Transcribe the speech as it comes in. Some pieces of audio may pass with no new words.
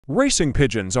Racing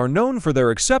pigeons are known for their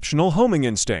exceptional homing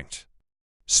instinct,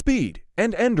 speed,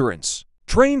 and endurance,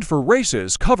 trained for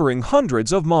races covering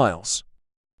hundreds of miles.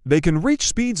 They can reach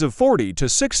speeds of 40 to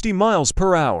 60 miles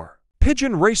per hour.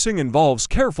 Pigeon racing involves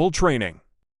careful training,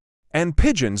 and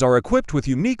pigeons are equipped with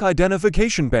unique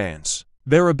identification bands.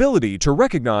 Their ability to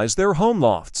recognize their home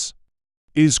lofts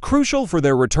is crucial for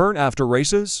their return after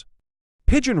races.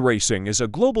 Pigeon racing is a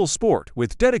global sport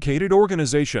with dedicated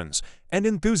organizations and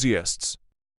enthusiasts,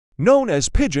 known as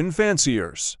pigeon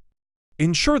fanciers,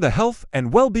 ensure the health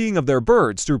and well-being of their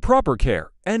birds through proper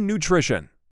care and nutrition.